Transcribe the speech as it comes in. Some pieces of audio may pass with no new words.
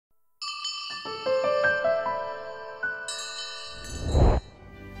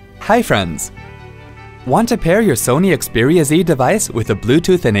Hi friends! Want to pair your Sony Xperia Z device with a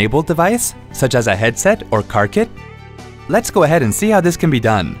Bluetooth-enabled device, such as a headset or car kit? Let's go ahead and see how this can be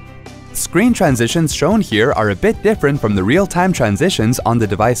done. Screen transitions shown here are a bit different from the real-time transitions on the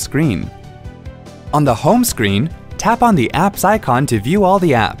device screen. On the home screen, tap on the Apps icon to view all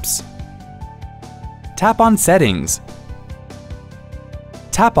the apps. Tap on Settings.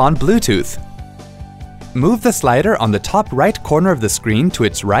 Tap on Bluetooth. Move the slider on the top right corner of the screen to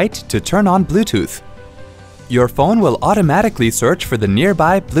its right to turn on Bluetooth. Your phone will automatically search for the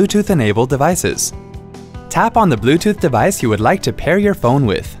nearby Bluetooth-enabled devices. Tap on the Bluetooth device you would like to pair your phone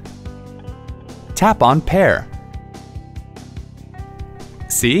with. Tap on Pair.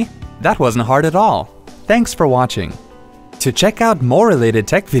 See? That wasn't hard at all. Thanks for watching. To check out more related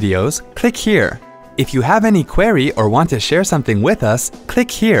tech videos, click here. If you have any query or want to share something with us, click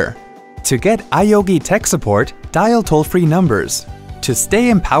here. To get iYogi tech support, dial toll-free numbers. To stay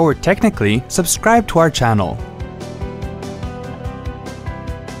empowered technically, subscribe to our channel.